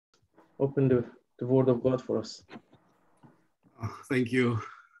open the word of God for us. Thank you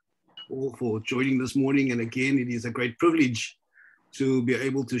all for joining this morning. And again, it is a great privilege to be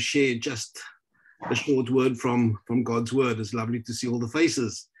able to share just a short word from God's word. It's lovely to see all the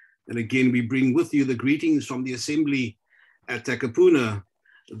faces. And again, we bring with you the greetings from the assembly at Takapuna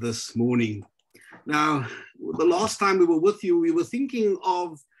this morning. Now, the last time we were with you, we were thinking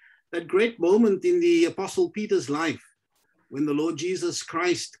of that great moment in the Apostle Peter's life when the Lord Jesus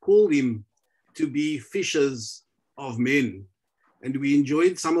Christ called him to be fishers of men. And we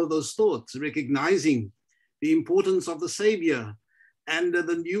enjoyed some of those thoughts, recognizing the importance of the Savior and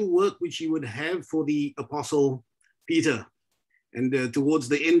the new work which he would have for the Apostle Peter. And towards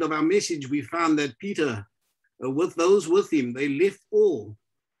the end of our message, we found that Peter, with those with him, they left all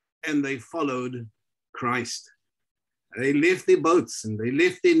and they followed Christ. They left their boats and they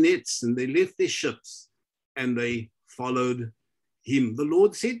left their nets and they left their ships and they followed him. The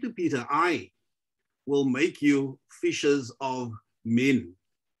Lord said to Peter, I will make you fishers of men.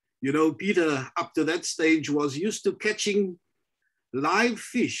 You know, Peter, up to that stage, was used to catching live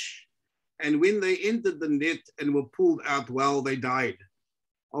fish. And when they entered the net and were pulled out, well, they died.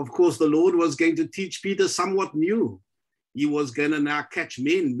 Of course, the Lord was going to teach Peter somewhat new. He was going to now catch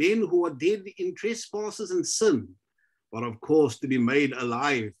men who are dead in trespasses and sin, but of course, to be made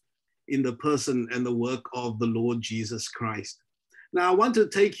alive in the person and the work of the Lord Jesus Christ. Now, I want to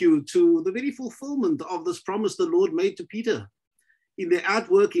take you to the very fulfillment of this promise the Lord made to Peter in the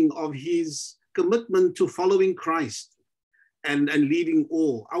outworking of his commitment to following Christ and leaving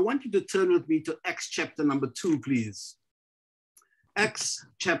all. I want you to turn with me to Acts chapter number 2, please. Acts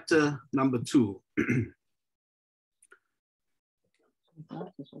chapter number 2.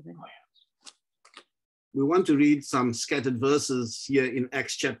 We want to read some scattered verses here in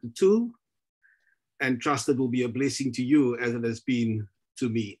Acts chapter 2 and trust it will be a blessing to you as it has been to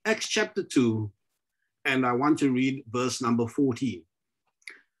me. Acts chapter 2, and I want to read verse number 14.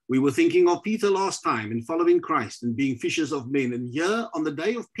 We were thinking of Peter last time in following Christ and being fishers of men. And here on the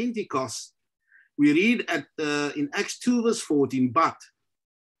day of Pentecost, we read in Acts 2 verse 14, but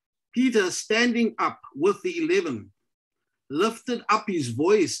Peter standing up with the 11, lifted up his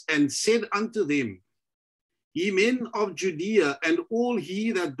voice and said unto them, Ye men of Judea and all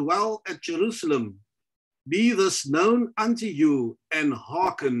ye that dwell at Jerusalem, be this known unto you and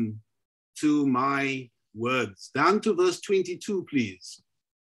hearken to my words. Down to verse 22, please.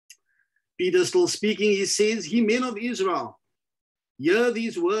 Peter still speaking, he says, Ye men of Israel, hear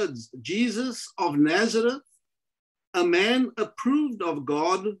these words, Jesus of Nazareth, a man approved of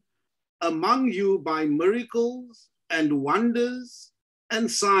God among you by miracles and wonders and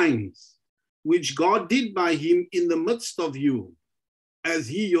signs, which God did by him in the midst of you,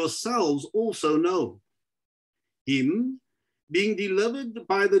 as ye yourselves also know. Him, being delivered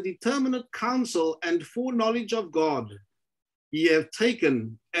by the determinate counsel and foreknowledge of God, ye have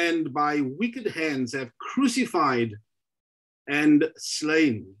taken and by wicked hands have crucified and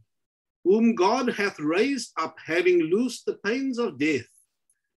slain, whom God hath raised up, having loosed the pains of death,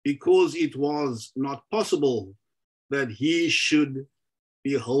 because it was not possible that he should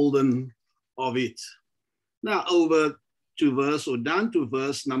be holden of it. Now over to down to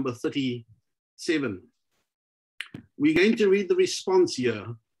verse number 37. We're going to read the response here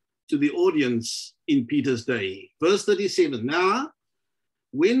to the audience in Peter's day. Verse 37, now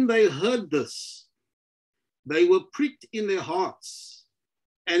when they heard this, they were pricked in their hearts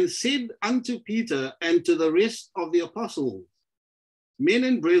and said unto Peter and to the rest of the apostles, Men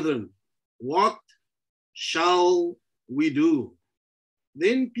and brethren, what shall we do?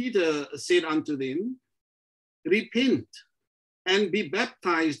 Then Peter said unto them, Repent and be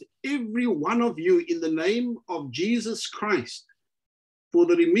baptized every one of you in the name of Jesus Christ for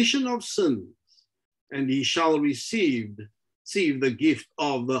the remission of sins, and ye shall receive the gift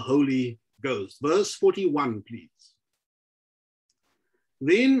of the Holy Ghost. Verse 41, please.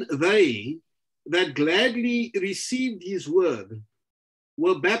 Then they that gladly received his word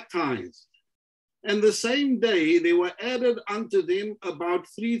were baptized, and the same day there were added unto them about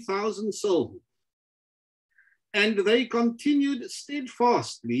 3,000 souls. And they continued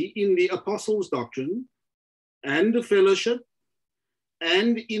steadfastly in the apostles' doctrine and the fellowship,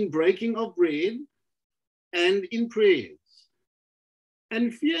 and in breaking of bread, and in prayers.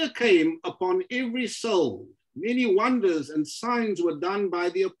 And fear came upon every soul. Many wonders and signs were done by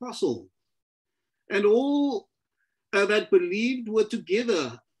the apostles. And all that believed were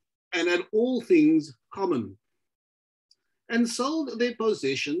together and had all things common, and sold their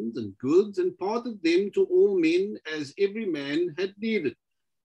possessions and goods and parted them to all men as every man had needed.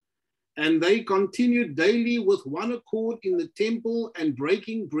 And they continued daily with one accord in the temple and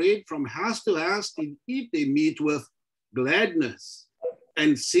breaking bread from house to house did eat their meat with gladness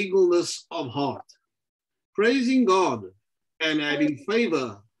and singleness of heart, praising God and having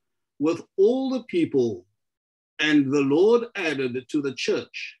favor with all the people. And the Lord added to the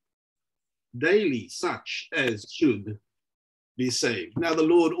church daily such as should be saved. Now the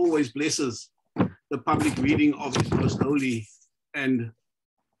Lord always blesses the public reading of his most holy and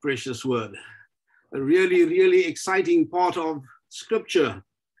precious word. A really, really exciting part of scripture.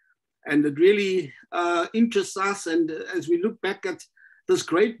 And it really interests us. And as we look back at this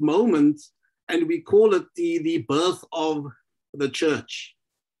great moment, and we call it the birth of the church,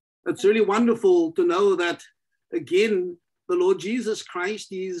 it's really wonderful to know that, again, the Lord Jesus Christ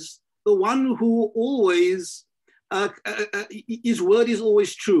is the one who always, his word is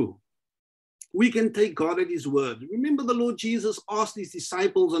always true. We can take God at his word. Remember, the Lord Jesus asked his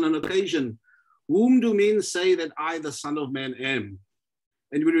disciples on an occasion, whom do men say that I, the Son of Man, am?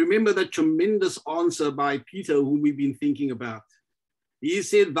 And we remember that tremendous answer by Peter, whom we've been thinking about. He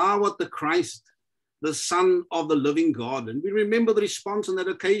said, thou art the Christ, the Son of the living God. And we remember the response on that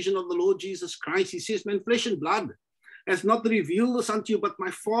occasion of the Lord Jesus Christ. He says, man, flesh and blood has not revealed this unto you, but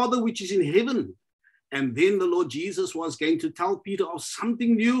my Father which is in heaven. And then the Lord Jesus was going to tell Peter of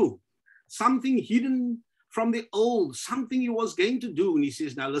something new, something hidden from the old, something he was going to do. And he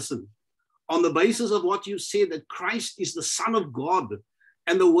says, now listen, on the basis of what you said, that Christ is the Son of God,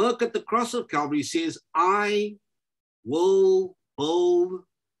 and the work at the cross of Calvary, says, I will build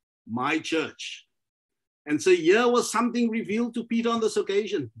my church. And so here was something revealed to Peter on this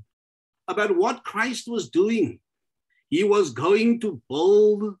occasion about what Christ was doing. He was going to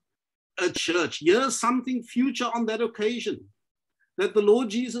build a church. Here's something future on that occasion, that the Lord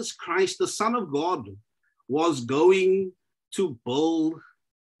Jesus Christ, the Son of God, was going to build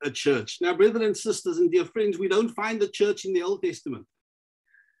a church. Now, brethren and sisters and dear friends, we don't find the church in the Old Testament.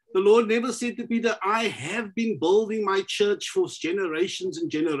 The Lord never said to Peter, I have been building my church for generations and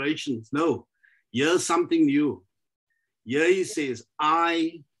generations. No, here's something new. Here he says,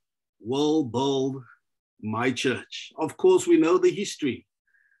 I will build my church. Of course, we know the history.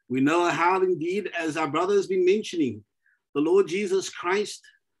 We know how indeed, as our brother has been mentioning, the Lord Jesus Christ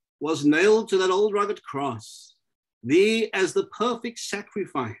was nailed to that old rugged cross, there as the perfect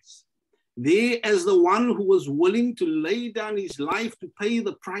sacrifice, there as the one who was willing to lay down his life to pay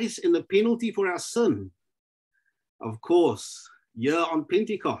the price and the penalty for our sin. Of course, here on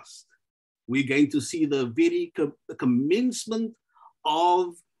Pentecost, we're going to see the commencement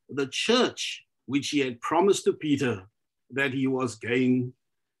of the church, which he had promised to Peter that he was going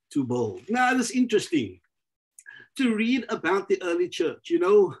to build. Now, it's interesting to read about the early church. You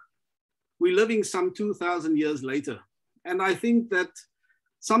know, we're living some 2,000 years later. And I think that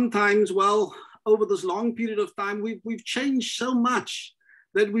sometimes, well, over this long period of time, we've changed so much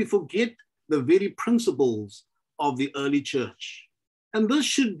that we forget the very principles of the early church. And this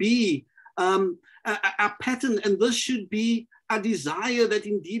should be a pattern, and this should be a desire that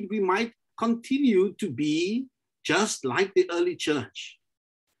indeed we might continue to be just like the early church.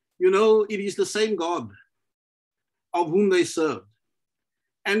 You know, it is the same God of whom they served.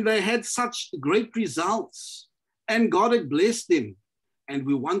 And they had such great results, and God had blessed them. And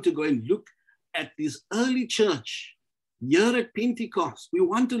we want to go and look at this early church here at Pentecost. We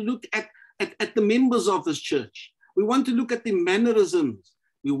want to look at the members of this church. We want to look at the mannerisms.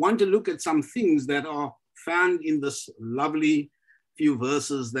 We want to look at some things that are found in this lovely few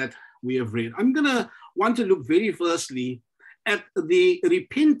verses that we have read. I'm going to want to look very firstly at the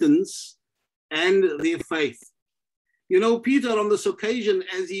repentance and their faith. You know, Peter on this occasion,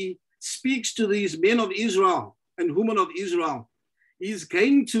 as he speaks to these men of Israel and women of Israel, he's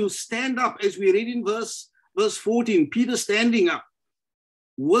going to stand up, as we read in verse 14, Peter standing up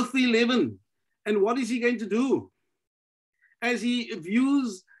with the 11. And what is he going to do? As he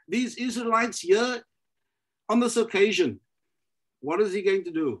views these Israelites here on this occasion, what is he going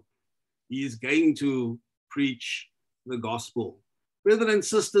to do? He is going to preach the gospel. Brethren and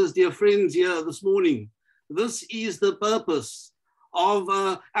sisters, dear friends here this morning, this is the purpose of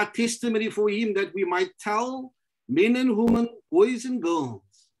our testimony for him, that we might tell men and women, boys and girls,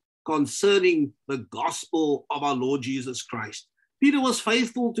 concerning the gospel of our Lord Jesus Christ. Peter was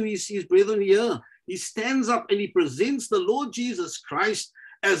faithful to his brethren here. He stands up and he presents the Lord Jesus Christ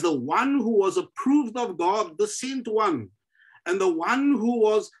as the one who was approved of God, the sent one, and the one who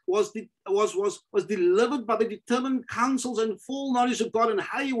was delivered by the determined counsels and full knowledge of God, and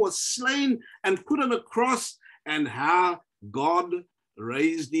how he was slain and put on a cross, and how God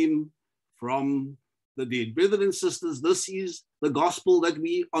raised him from the dead. Brethren and sisters, this is the gospel that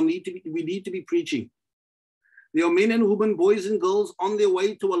we need to be preaching. There are men and women, boys and girls on their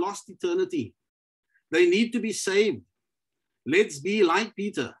way to a lost eternity. They need to be saved. Let's be like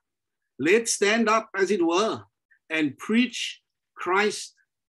Peter. Let's stand up, as it were, and preach Christ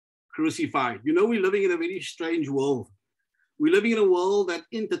crucified. You know, we're living in a very strange world. We're living in a world that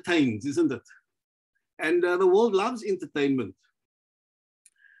entertains, isn't it? And the world loves entertainment.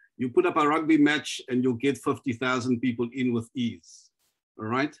 You put up a rugby match and you'll get 50,000 people in with ease. All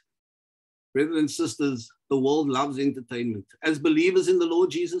right? Brothers and sisters, the world loves entertainment. As believers in the Lord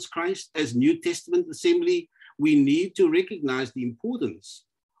Jesus Christ, as New Testament assembly, we need to recognize the importance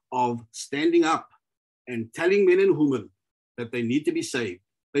of standing up and telling men and women that they need to be saved.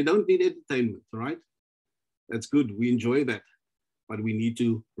 They don't need entertainment, right? That's good. We enjoy that. But we need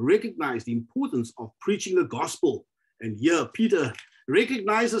to recognize the importance of preaching the gospel. And here, Peter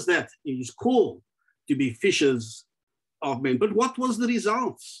recognizes that in his call to be fishers of men. But what was the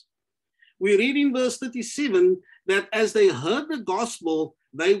results? We read in verse 37 that as they heard the gospel,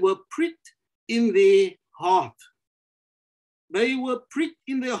 they were pricked in their heart. They were pricked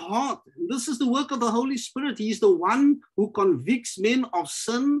in their heart. This is the work of the Holy Spirit. He is the one who convicts men of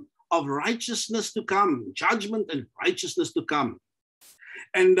sin, of righteousness to come, judgment and righteousness to come.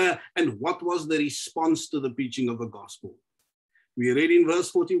 And what was the response to the preaching of the gospel? We read in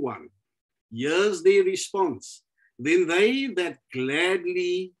verse 41, here's their response. Then they that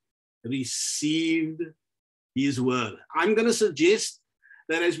gladly received his word. I'm going to suggest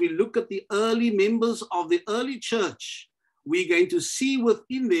that as we look at the early members of the early church, we're going to see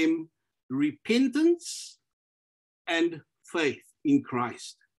within them repentance and faith in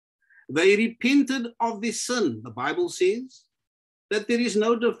Christ. They repented of their sin. The Bible says that there is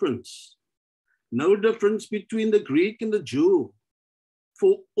no difference between the Greek and the Jew,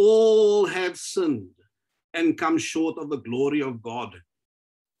 for all have sinned and come short of the glory of God.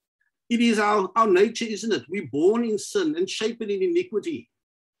 It is our nature, isn't it? We're born in sin and shapen in iniquity.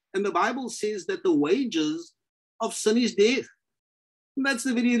 And the Bible says that the wages of sin is death. And that's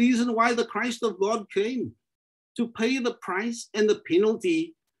the very reason why the Christ of God came, to pay the price and the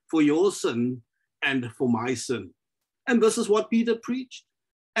penalty for your sin and for my sin. And this is what Peter preached.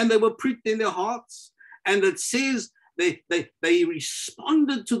 And they were pricked in their hearts. And it says they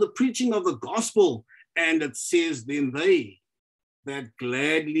responded to the preaching of the gospel. And it says, then they that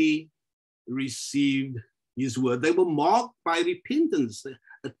gladly received his word. They were marked by repentance,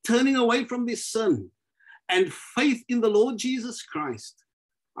 turning away from their sin, and faith in the Lord Jesus Christ.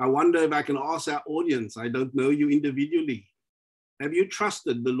 I wonder if I can ask our audience, I don't know you individually, have you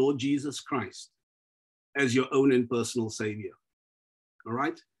trusted the Lord Jesus Christ as your own and personal Savior? All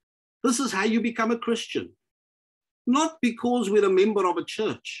right? This is how you become a Christian. Not because we're a member of a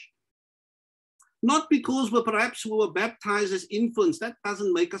church. Not because perhaps we were baptized as infants. That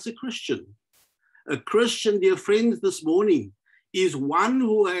doesn't make us a Christian. A Christian, dear friends, this morning is one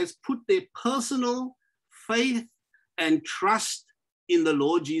who has put their personal faith and trust in the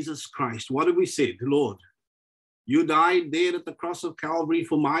Lord Jesus Christ. What have we said? Lord, you died there at the cross of Calvary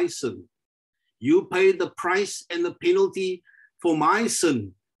for my sin. You paid the price and the penalty for my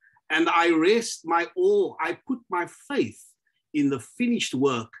sin. And I rest my all. I put my faith in the finished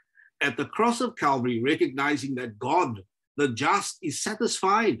work at the cross of Calvary, recognizing that God, the just, is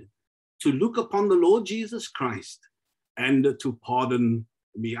satisfied to look upon the Lord Jesus Christ and to pardon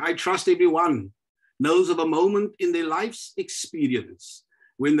me. I trust everyone knows of a moment in their life's experience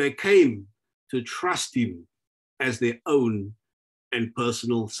when they came to trust him as their own and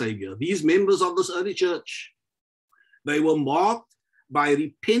personal Savior. These members of this early church, they were marked by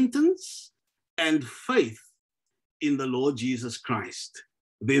repentance and faith in the Lord Jesus Christ.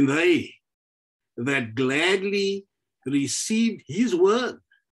 Then they that gladly received his word,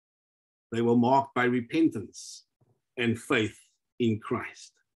 they were marked by repentance and faith in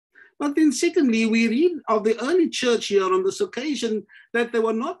Christ. But then secondly, we read of the early church here on this occasion that they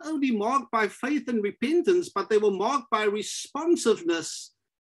were not only marked by faith and repentance, but they were marked by responsiveness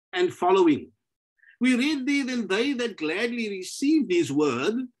and following. We read there, then they that gladly received his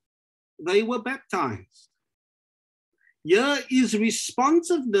word, they were baptized. Here is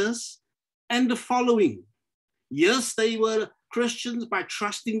responsiveness and the following. Yes, they were Christians by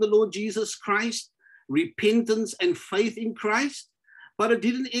trusting the Lord Jesus Christ, repentance and faith in Christ, but it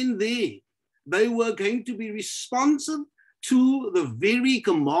didn't end there. They were going to be responsive to the very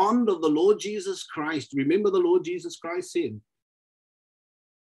command of the Lord Jesus Christ. Remember, the Lord Jesus Christ said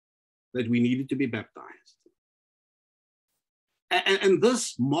that we needed to be baptized. And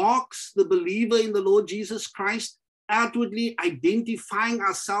this marks the believer in the Lord Jesus Christ outwardly identifying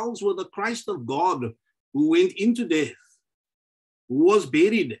ourselves with the Christ of God who went into death who was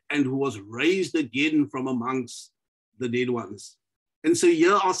buried and who was raised again from amongst the dead ones. And so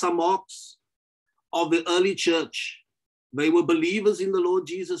here are some marks of the early church. They were believers in the Lord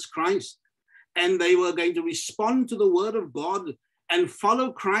Jesus Christ, and they were going to respond to the word of God and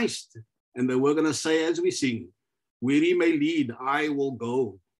follow Christ. And they were going to say, as we sing, where he may lead, I will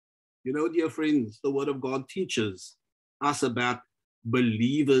go. You know, dear friends, the word of God teaches us about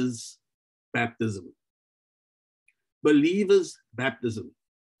believers' baptism. Believers' baptism.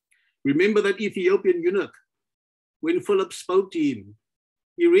 Remember that Ethiopian eunuch, when Philip spoke to him,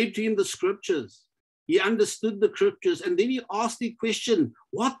 he read to him the scriptures. He understood the scriptures, and then he asked the question,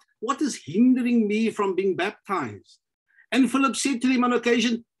 what is hindering me from being baptized? And Philip said to him on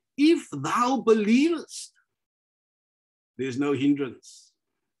occasion, if thou believest, there's no hindrance.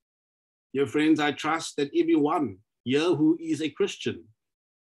 Dear friends, I trust that everyone here who is a Christian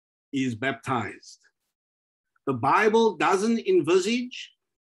is baptized. The Bible doesn't envisage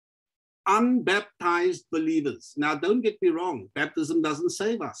unbaptized believers. Now, don't get me wrong. Baptism doesn't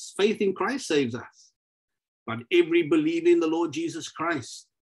save us. Faith in Christ saves us. But every believer in the Lord Jesus Christ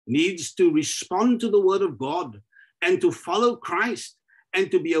needs to respond to the word of God and to follow Christ and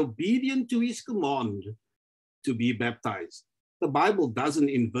to be obedient to his command to be baptized. The Bible doesn't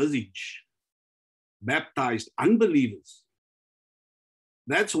envisage baptized unbelievers.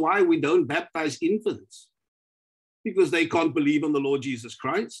 That's why we don't baptize infants, because they can't believe on the Lord Jesus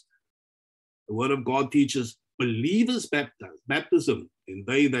Christ. The word of God teaches believers baptism, and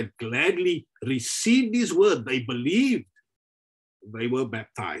they that gladly received his word, they believed, they were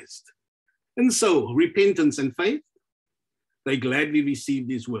baptized. And so repentance and faith, they gladly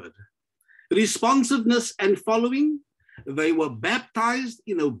received his word. Responsiveness and following, they were baptized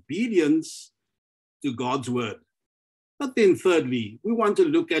in obedience to God's word. But then thirdly, we want to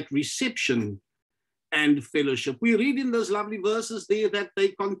look at reception and fellowship. We read in those lovely verses there that they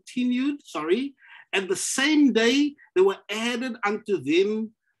continued, and the same day there were added unto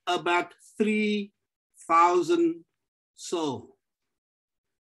them about 3,000 souls.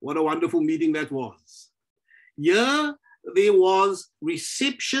 What a wonderful meeting that was. Here there was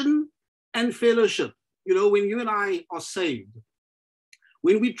reception and fellowship. You know, when you and I are saved,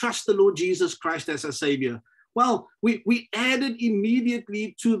 when we trust the Lord Jesus Christ as our Savior, well, we added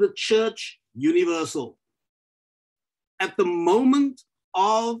immediately to the church universal. At the moment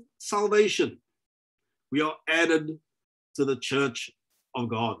of salvation, we are added to the church of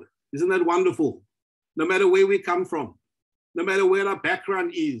God. Isn't that wonderful? No matter where we come from, no matter where our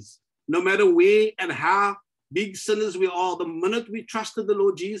background is, no matter where and how big sinners we are, the minute we trusted the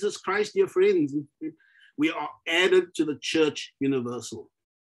Lord Jesus Christ, dear friends, we are added to the church universal.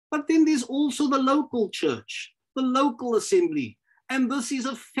 But then there's also the local church, the local assembly, and this is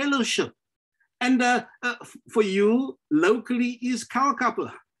a fellowship. And for you, locally is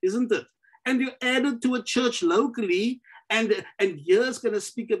Kaipara, isn't it? And you're added to a church locally, and here's going to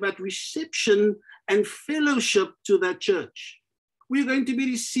speak about reception and fellowship to that church. We're going to be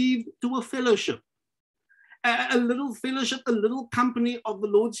received to a fellowship. A little fellowship, a little company of the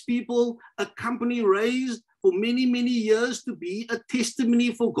Lord's people, a company raised for many, many years to be a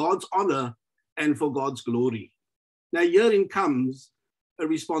testimony for God's honor and for God's glory. Now, herein comes a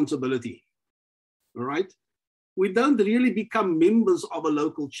responsibility, all right? We don't really become members of a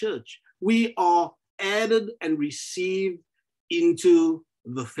local church. We are added and received into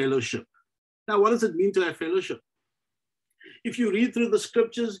the fellowship. Now, what does it mean to have fellowship? If you read through the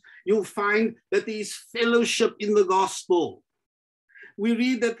scriptures, you'll find that there is fellowship in the gospel. We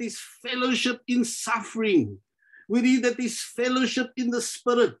read that there's fellowship in suffering. We read that there's fellowship in the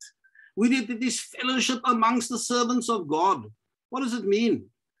spirit. We read that there's fellowship amongst the servants of God. What does it mean?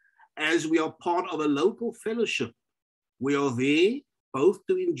 As we are part of a local fellowship, we are there both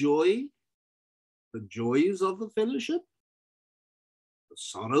to enjoy the joys of the fellowship, the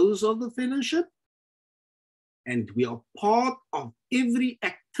sorrows of the fellowship, and we are part of every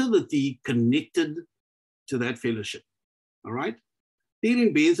activity connected to that fellowship. All right?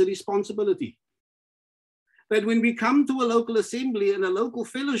 Therein bears a responsibility. That when we come to a local assembly and a local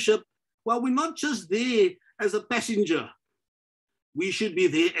fellowship, well, we're not just there as a passenger. We should be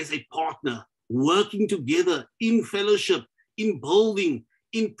there as a partner, working together in fellowship, in building,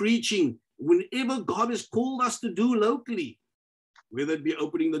 in preaching, whenever God has called us to do locally, whether it be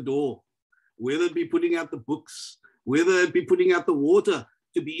opening the door, whether it be putting out the books, whether it be putting out the water,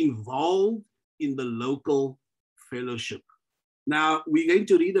 to be involved in the local fellowship. Now, we're going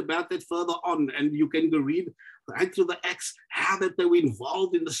to read about that further on, and you can go read right through the Acts, how that they were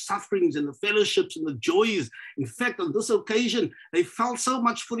involved in the sufferings and the fellowships and the joys. In fact, on this occasion, they felt so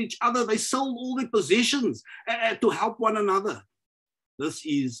much for each other. They sold all their possessions to help one another. This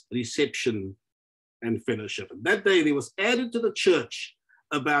is reception and fellowship. And that day there was added to the church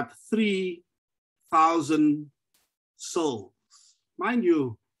about 3,000 souls. Mind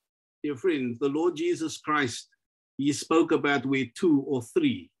you, dear friends, the Lord Jesus Christ, he spoke about where 2 or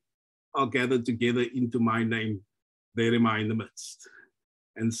 3 are gathered together into my name, there am I in the midst.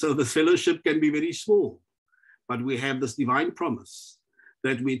 And so the fellowship can be very small, but we have this divine promise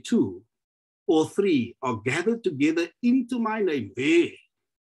that where 2 or 3 are gathered together into my name, there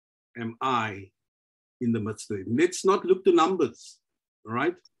am I in the midst of them. Let's not look to numbers, all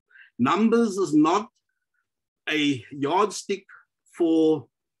right? Numbers is not a yardstick for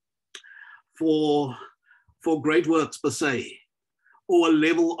great works per se, or a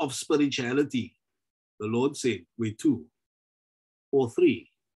level of spirituality. The Lord said, where 2 or 3,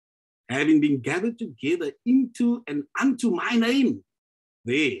 having been gathered together into and unto my name,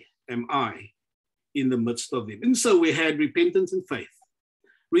 there am I in the midst of them. And so we had repentance and faith,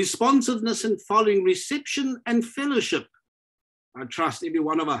 responsiveness and following, reception and fellowship. I trust every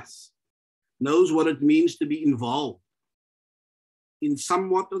one of us knows what it means to be involved in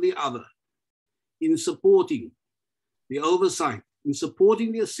somewhat or the other, in supporting the oversight, in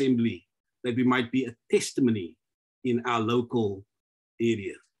supporting the assembly, that we might be a testimony in our local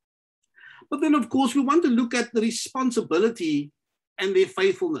area. But then, of course, we want to look at the responsibility and their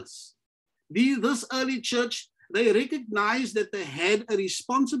faithfulness. This early church, they recognized that they had a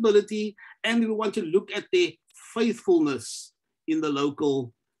responsibility, and we want to look at their faithfulness in the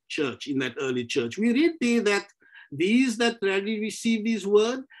local church, in that early church. We read there that these that readily received his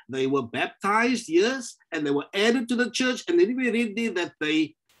word, they were baptized, yes, and they were added to the church. And then we read there that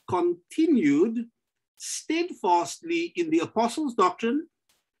they continued steadfastly in the apostles' doctrine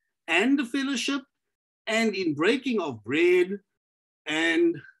and the fellowship and in breaking of bread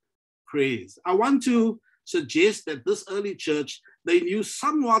and prayers. I want to suggest that this early church, they knew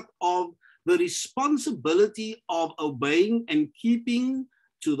somewhat of the responsibility of obeying and keeping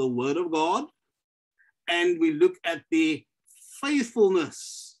to the word of God. And we look at their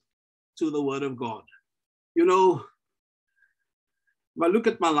faithfulness to the word of God. You know, if I look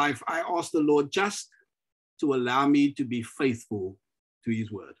at my life, I ask the Lord just to allow me to be faithful to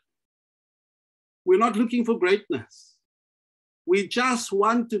his word. We're not looking for greatness. We just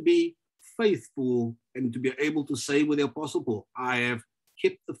want to be faithful and to be able to say with the Apostle Paul, I have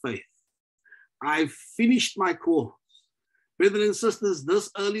kept the faith. I've finished my course. Brothers and sisters, this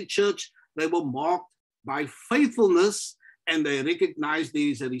early church, they were marked by faithfulness, and they recognized there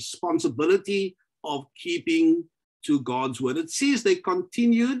is a responsibility of keeping to God's word. It says they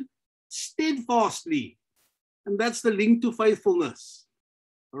continued steadfastly, and that's the link to faithfulness.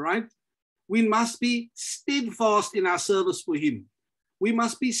 All right? We must be steadfast in our service for him. We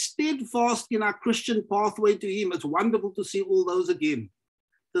must be steadfast in our Christian pathway to him. It's wonderful to see all those again,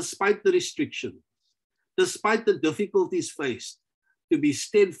 despite the restrictions, despite the difficulties faced, to be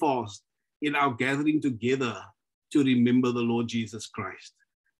steadfast in our gathering together to remember the Lord Jesus Christ.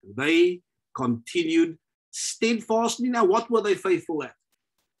 They continued steadfastly. Now, what were they faithful at?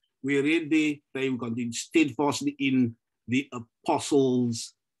 We read there, they continued steadfastly in the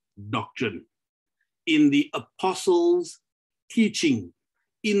apostles' doctrine, in the apostles' teaching,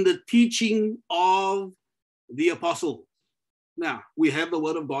 in the teaching of the apostles. Now, we have the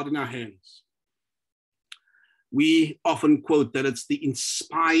word of God in our hands. We often quote that it's the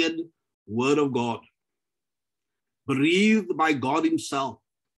inspired word of God, breathed by God himself,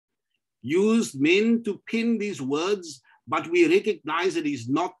 used men to pen these words, but we recognize it is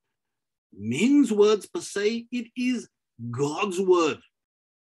not men's words per se, it is God's word.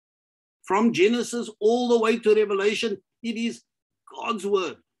 From Genesis all the way to Revelation, it is God's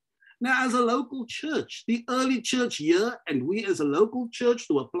word. Now, as a local church, the early church here, and we as a local church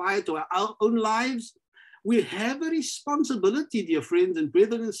to apply it to our own lives, we have a responsibility, dear friends and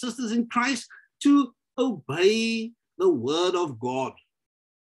brethren and sisters in Christ, to obey the word of God.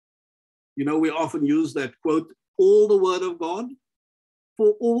 You know, we often use that quote, all the word of God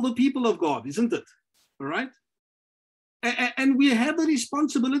for all the people of God, isn't it? All right? And we have a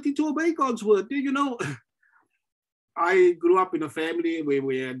responsibility to obey God's word. You know, I grew up in a family where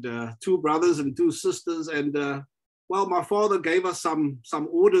we had 2 brothers and 2 sisters, and well, my father gave us some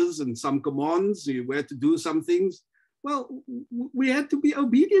orders and some commands. We had to do some things. Well, we had to be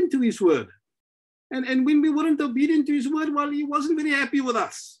obedient to his word. And when we weren't obedient to his word, well, he wasn't very happy with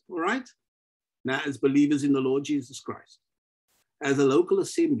us, all right? Now, as believers in the Lord Jesus Christ, as a local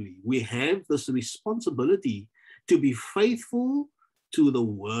assembly, we have this responsibility to be faithful to the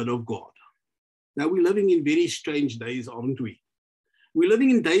word of God. Now, we're living in very strange days, aren't we? We're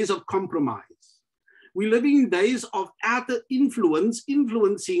living in days of compromise. We're living in days of outer influence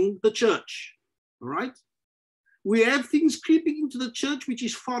influencing the church, all right? We have things creeping into the church which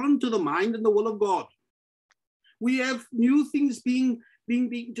is foreign to the mind and the will of God. We have new things being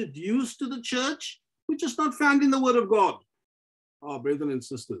introduced to the church which is not found in the Word of God. Oh, brethren and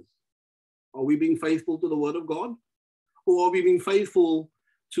sisters, are we being faithful to the Word of God? Or are we being faithful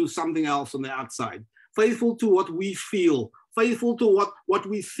to something else on the outside? Faithful to what we feel, faithful to what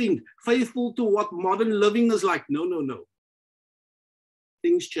we think, faithful to what modern living is like. No, no, no.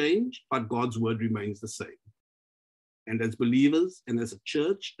 Things change, but God's word remains the same. And as believers and as a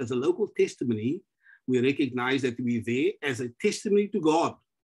church, as a local testimony, we recognize that we're there as a testimony to God.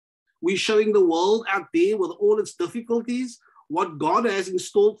 We're showing the world out there with all its difficulties, what God has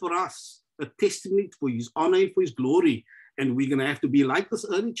installed for us, a testimony for his honor and for his glory. And we're going to have to be like this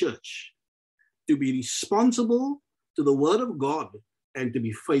early church, to be responsible to the word of God and to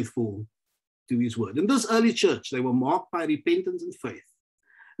be faithful to his word. In this early church, they were marked by repentance and faith,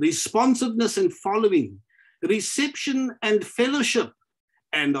 responsiveness and following, reception and fellowship.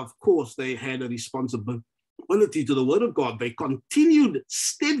 And of course, they had a responsibility to the word of God. They continued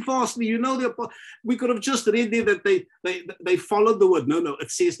steadfastly. You know, we could have just read there that they followed the word. No, no,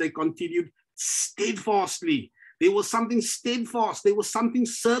 it says they continued steadfastly. There was something steadfast. There was something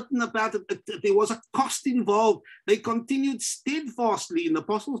certain about it. There was a cost involved. They continued steadfastly in the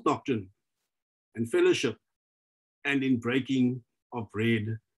apostles' doctrine and fellowship and in breaking of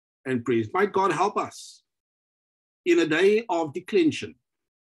bread and prayers. Might God help us in a day of declension,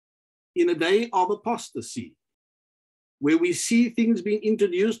 in a day of apostasy, where we see things being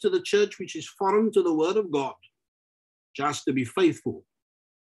introduced to the church which is foreign to the word of God, just to be faithful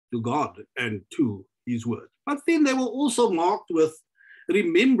to God and to his word. But then they were also marked with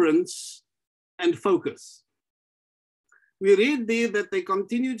remembrance and focus. We read there that they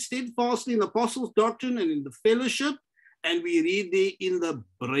continued steadfastly in the apostles' doctrine and in the fellowship, and we read there in the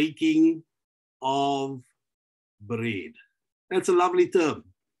breaking of bread. That's a lovely term.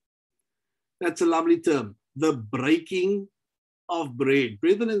 That's a lovely term. The breaking of bread.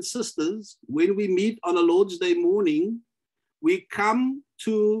 Brethren and sisters, when we meet on a Lord's Day morning, we come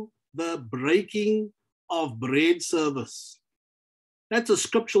to the breaking of bread service. That's a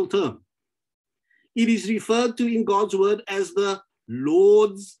scriptural term. It is referred to in God's word as the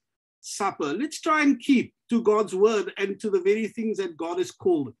Lord's Supper. Let's try and keep to God's word and to the very things that God has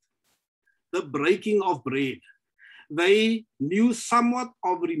called it. The breaking of bread. They knew somewhat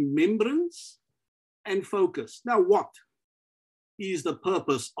of remembrance and focus. Now, what is the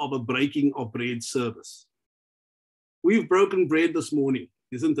purpose of a breaking of bread service? We've broken bread this morning,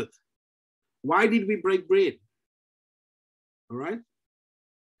 isn't it? Why did we break bread? All right.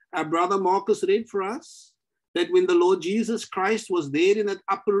 Our brother Marcus read for us that when the Lord Jesus Christ was there in that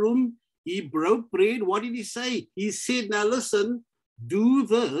upper room, he broke bread. What did he say? He said, now listen, do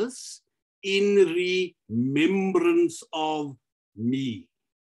this in remembrance of me.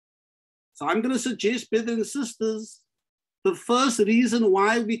 So I'm going to suggest, brothers and sisters, the first reason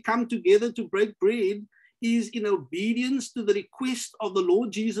why we come together to break bread is in obedience to the request of the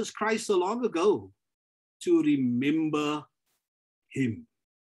Lord Jesus Christ so long ago, to remember him.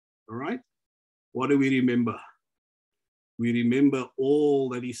 All right? What do we remember? We remember all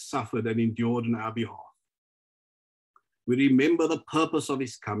that he suffered and endured on our behalf. We remember the purpose of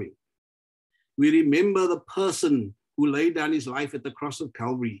his coming. We remember the person who laid down his life at the cross of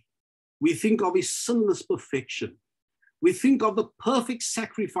Calvary. We think of his sinless perfection. We think of the perfect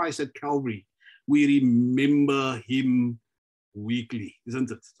sacrifice at Calvary. We remember him weekly,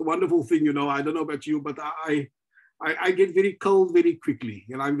 isn't it? It's a wonderful thing, you know. I don't know about you, but I get very cold very quickly,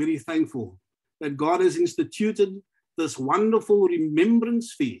 and I'm very thankful that God has instituted this wonderful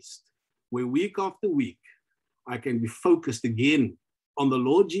remembrance feast where week after week I can be focused again on the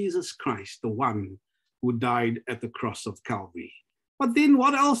Lord Jesus Christ, the one who died at the cross of Calvary. But then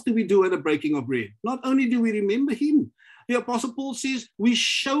what else do we do at a breaking of bread? Not only do we remember him, the Apostle Paul says we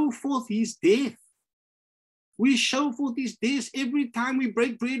show forth his death. We show forth his death. Every time we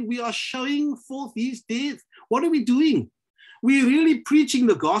break bread, we are showing forth his death. What are we doing? We're really preaching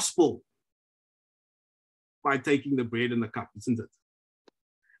the gospel by taking the bread and the cup, isn't it?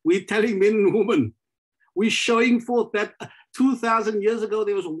 We're telling men and women, we're showing forth that 2,000 years ago,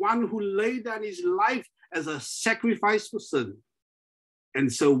 there was one who laid down his life as a sacrifice for sin.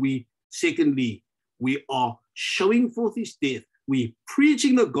 And so secondly, we are showing forth his death. We're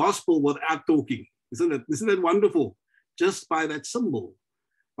preaching the gospel without talking. Isn't that wonderful? Just by that symbol,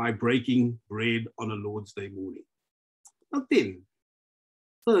 by breaking bread on a Lord's Day morning. But then,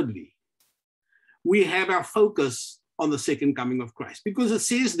 thirdly, we have our focus on the second coming of Christ, because it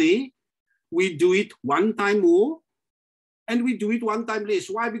says there we do it one time more and we do it one time less.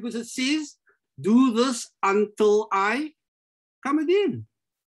 Why? Because it says, do this until I come again.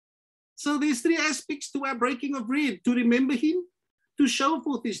 So there's three aspects to our breaking of bread: to remember him, to show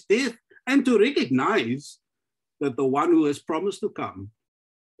forth his death, and to recognize that the one who has promised to come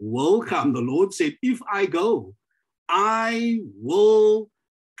will come. The Lord said, if I go, I will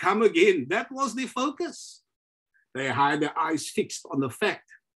come again. That was their focus. They had their eyes fixed on the fact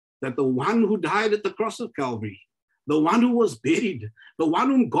that the one who died at the cross of Calvary, the one who was buried, the one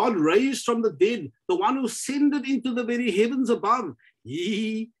whom God raised from the dead, the one who ascended into the very heavens above,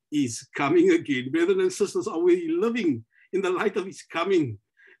 he is coming again. Brothers and sisters, are we living in the light of his coming?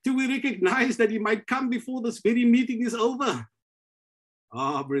 Do we recognize that he might come before this very meeting is over?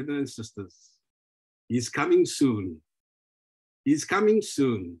 Ah, brothers and sisters, he's coming soon. He's coming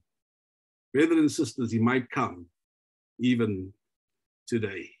soon. Brothers and sisters, he might come even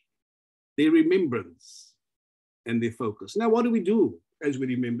today. Their remembrance and their focus. Now, what do we do as we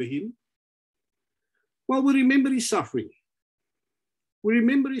remember him? Well, we remember his suffering. We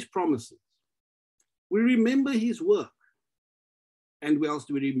remember his promises. We remember his work. And whilst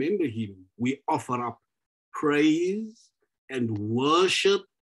we remember him, we offer up praise and worship,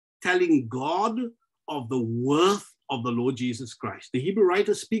 telling God of the worth of the Lord Jesus Christ. The Hebrew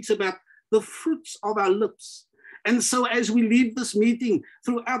writer speaks about the fruits of our lips. And so as we leave this meeting,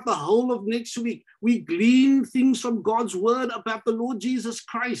 throughout the whole of next week, we glean things from God's word about the Lord Jesus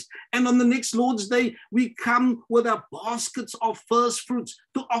Christ. And on the next Lord's Day, we come with our baskets of first fruits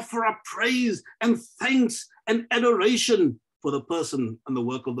to offer up praise and thanks and adoration for the person and the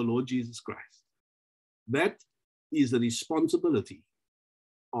work of the Lord Jesus Christ. That is the responsibility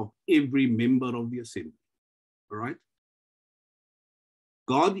of every member of the assembly. All right?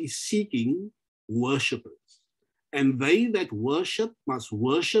 God is seeking worshipers. And they that worship must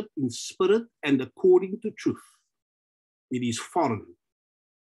worship in spirit and according to truth. It is foreign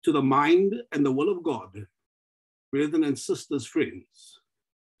to the mind and the will of God, brethren and sisters, friends,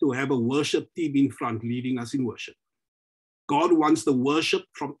 to have a worship team in front leading us in worship. God wants the worship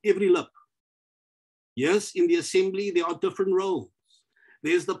from every lip. Yes, in the assembly, there are different roles.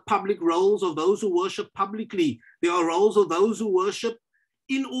 There's the public roles of those who worship publicly. There are roles of those who worship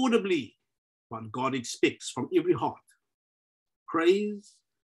inaudibly. But God expects from every heart praise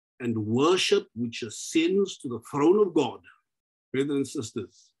and worship which ascends to the throne of God. Brothers and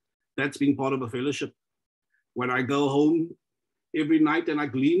sisters, that's being part of a fellowship. When I go home every night and I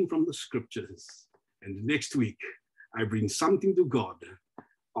glean from the scriptures, and next week I bring something to God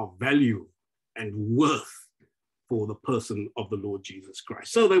of value and worth for the person of the Lord Jesus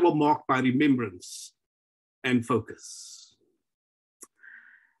Christ. So they were marked by remembrance and focus.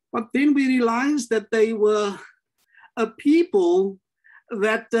 But then we realized that they were a people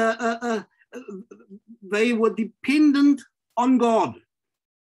that they were dependent on God.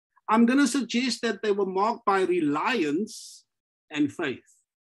 I'm going to suggest that they were marked by reliance and faith.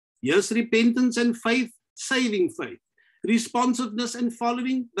 Yes, repentance and faith, saving faith. Responsiveness and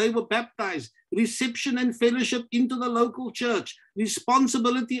following, they were baptized. Reception and fellowship into the local church.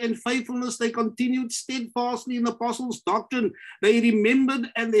 Responsibility and faithfulness, they continued steadfastly in the apostles' doctrine. They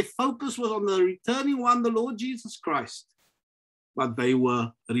remembered and their focus was on the returning one, the Lord Jesus Christ. But they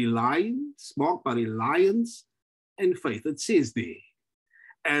were marked by reliance and faith. It says there,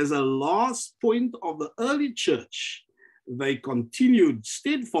 as a last point of the early church, they continued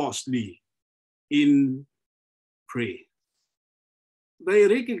steadfastly in prayer. They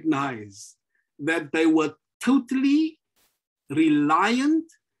recognized that they were totally reliant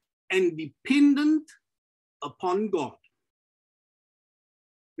and dependent upon God.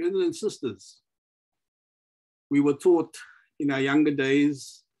 Brothers and sisters, we were taught in our younger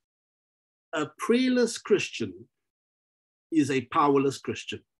days, a prayerless Christian is a powerless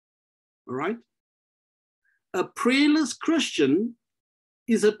Christian. All right? A prayerless Christian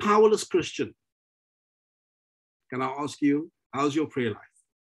is a powerless Christian. Can I ask you, how's your prayer life?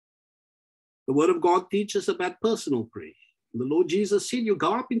 The Word of God teaches about personal prayer. The Lord Jesus said, you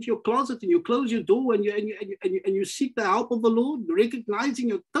go up into your closet and you close your door and you seek the help of the Lord, recognizing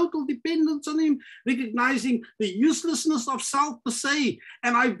your total dependence on Him, recognizing the uselessness of self per se.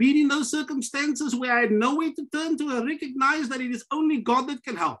 And I've been in those circumstances where I had nowhere to turn to and recognize that it is only God that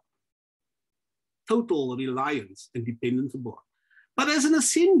can help. Total reliance and dependence on God. But as an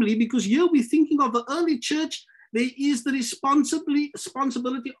assembly, because here we're thinking of the early church, there is the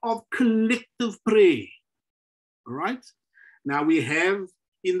responsibility of collective prayer. All right? Now we have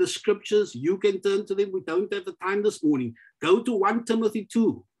in the scriptures, you can turn to them. We don't have the time this morning. Go to 1 Timothy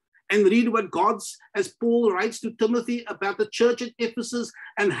 2 and read what God's, as Paul writes to Timothy about the church at Ephesus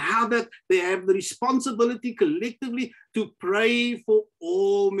and how that they have the responsibility collectively to pray for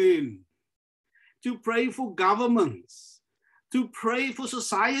all men, to pray for governments, to pray for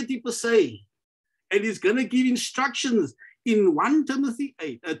society per se. And he's going to give instructions in 1 Timothy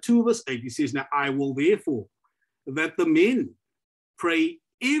 2 verse 8. He says, now I will therefore that the men pray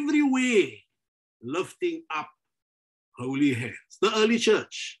everywhere, lifting up holy hands. The early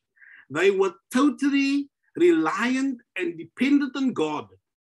church, they were totally reliant and dependent on God.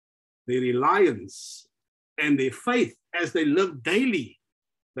 Their reliance and their faith as they lived daily,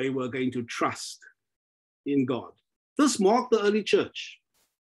 they were going to trust in God. This marked the early church.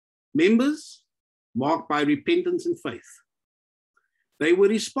 Members marked by repentance and faith. They were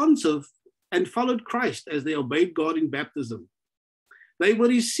responsive and followed Christ as they obeyed God in baptism. They were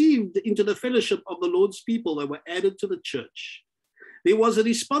received into the fellowship of the Lord's people. They were added to the church. There was a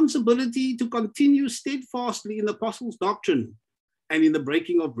responsibility to continue steadfastly in the apostles' doctrine and in the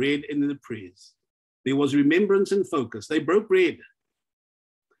breaking of bread and in the prayers. There was remembrance and focus. They broke bread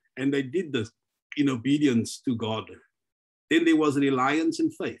and they did this in obedience to God. Then there was reliance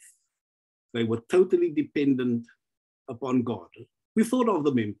and faith. They were totally dependent upon God. We thought of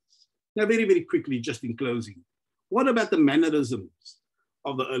the members. Now, very, very quickly, just in closing, what about the mannerisms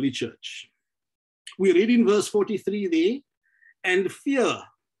of the early church? We read in verse 43 there, and fear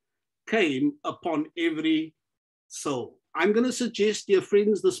came upon every soul. I'm going to suggest, dear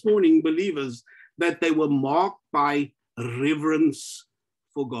friends, this morning, believers, that they were marked by reverence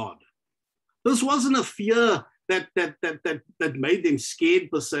for God. This wasn't a fear that made them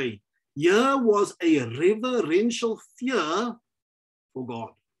scared per se. Here was a reverential fear for God.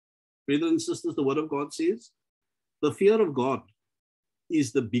 Brothers and sisters, the word of God says, the fear of God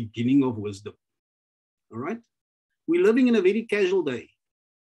is the beginning of wisdom. All right? We're living in a very casual day.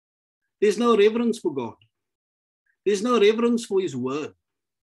 There's no reverence for God. There's no reverence for his word.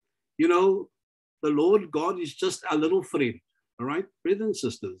 You know, the Lord God is just our little friend. All right? Brothers and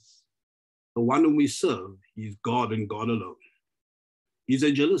sisters, the one whom we serve is God and God alone. He's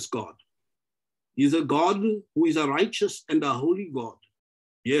a jealous God. He's a God who is a righteous and a holy God.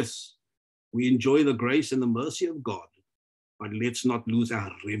 Yes, we enjoy the grace and the mercy of God, but let's not lose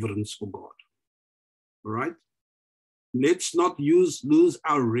our reverence for God. All right? Let's not lose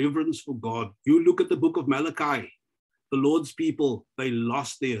our reverence for God. You look at the book of Malachi, the Lord's people, they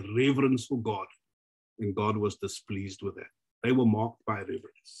lost their reverence for God, and God was displeased with that. They were marked by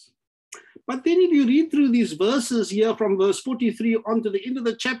reverence. But then if you read through these verses here from verse 43 on to the end of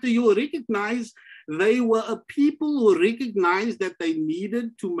the chapter, you will recognize they were a people who recognized that they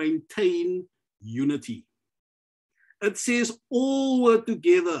needed to maintain unity. It says all were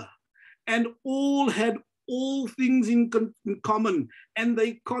together and all had all things in common, and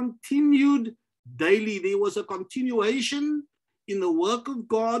they continued daily. There was a continuation in the work of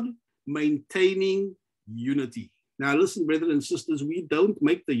God, maintaining unity. Now listen, brethren and sisters, we don't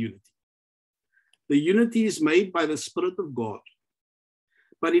make the unity. The unity is made by the Spirit of God.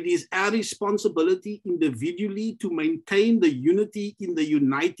 But it is our responsibility individually to maintain the unity in the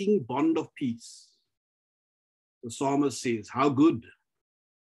uniting bond of peace. The psalmist says, how good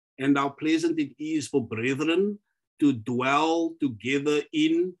and how pleasant it is for brethren to dwell together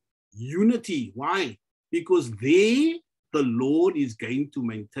in unity. Why? Because there the Lord is going to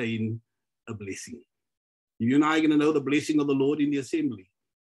maintain a blessing. You and I are going to know the blessing of the Lord in the assembly.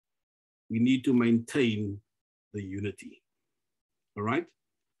 We need to maintain the unity. All right?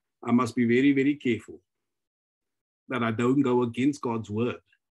 I must be very, very careful that I don't go against God's word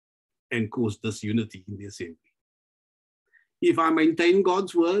and cause disunity in the assembly. If I maintain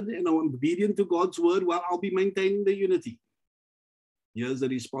God's word and I'm obedient to God's word, well, I'll be maintaining the unity. Here's the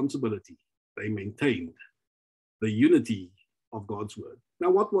responsibility. They maintained the unity of God's word.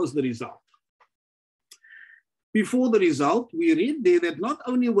 Now, what was the result? Before the result, we read there that not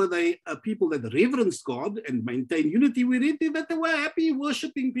only were they a people that reverenced God and maintained unity, we read there that they were happy,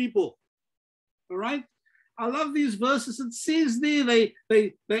 worshiping people. All right? I love these verses. It says there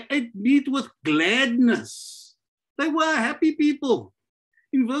they ate meat with gladness. They were happy people.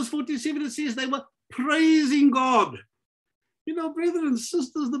 In verse 47, it says they were praising God. You know, brethren and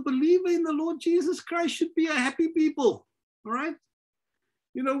sisters, the believer in the Lord Jesus Christ should be a happy people. All right?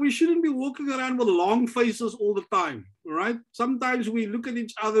 You know, we shouldn't be walking around with long faces all the time, all right? Sometimes we look at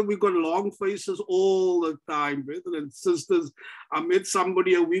each other, we've got long faces all the time, brothers and sisters. I met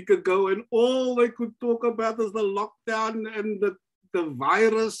somebody a week ago and all they could talk about is the lockdown and the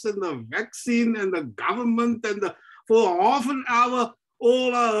virus and the vaccine and the government for half an hour,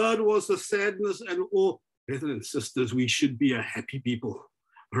 all I heard was the sadness and all. Brothers and sisters, we should be a happy people.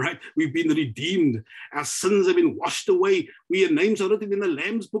 All right, we've been redeemed. Our sins have been washed away. Our names are written in the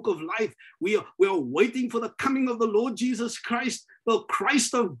Lamb's book of life. We are waiting for the coming of the Lord Jesus Christ, the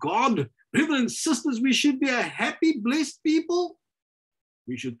Christ of God. Brothers and sisters, we should be a happy, blessed people.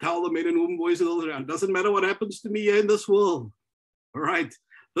 We should tell the men and women, boys and girls around, doesn't matter what happens to me here in this world. All right,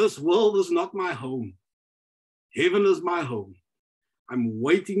 this world is not my home. Heaven is my home. I'm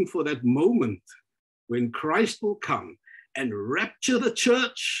waiting for that moment when Christ will come and rapture the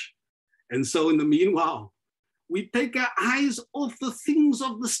church. And so in the meanwhile, we take our eyes off the things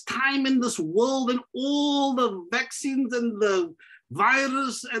of this time in this world and all the vaccines and the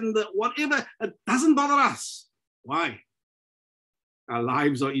virus and the whatever. It doesn't bother us. Why? Our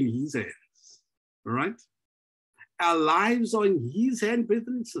lives are in his hands. All right? Our lives are in his hand, brothers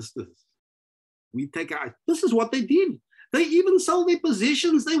and sisters. We take our eyes. This is what they did. They even sold their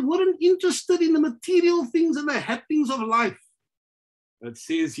possessions. They weren't interested in the material things and the happenings of life. It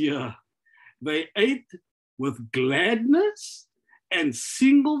says here, they ate with gladness and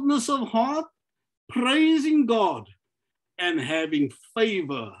singleness of heart, praising God and having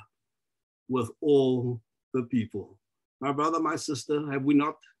favor with all the people. My brother, my sister, have we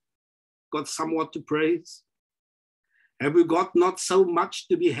not got somewhat to praise? Have we got not so much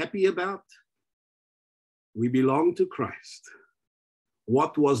to be happy about? We belong to Christ.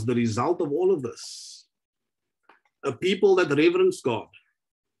 What was the result of all of this? A people that reverence God.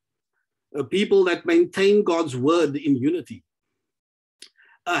 A people that maintain God's word in unity.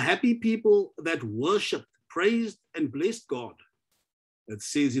 A happy people that worshiped, praised, and blessed God. It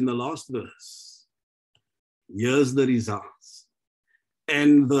says in the last verse, here's the results.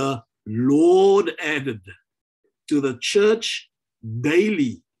 And the Lord added to the church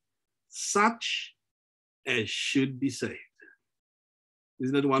daily such as should be saved.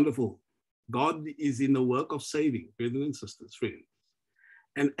 Isn't that wonderful? God is in the work of saving, brothers and sisters, friends,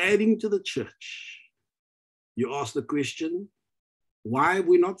 and adding to the church. You ask the question, why have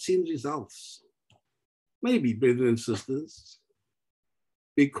we not seen results? Maybe, brothers and sisters,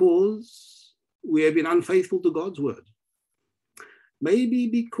 because we have been unfaithful to God's word. Maybe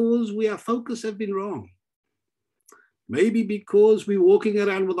because our focus have been wrong. Maybe because we're walking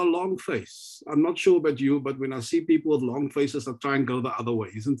around with a long face. I'm not sure about you, but when I see people with long faces, I try and go the other way,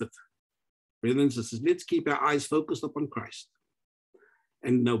 isn't it? Brothers and sisters, let's keep our eyes focused upon Christ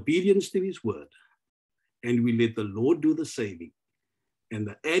and in obedience to his word. And we let the Lord do the saving and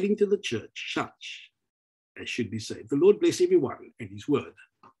the adding to the church, such as should be saved. The Lord bless everyone and his word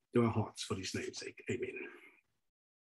to our hearts for his name's sake. Amen.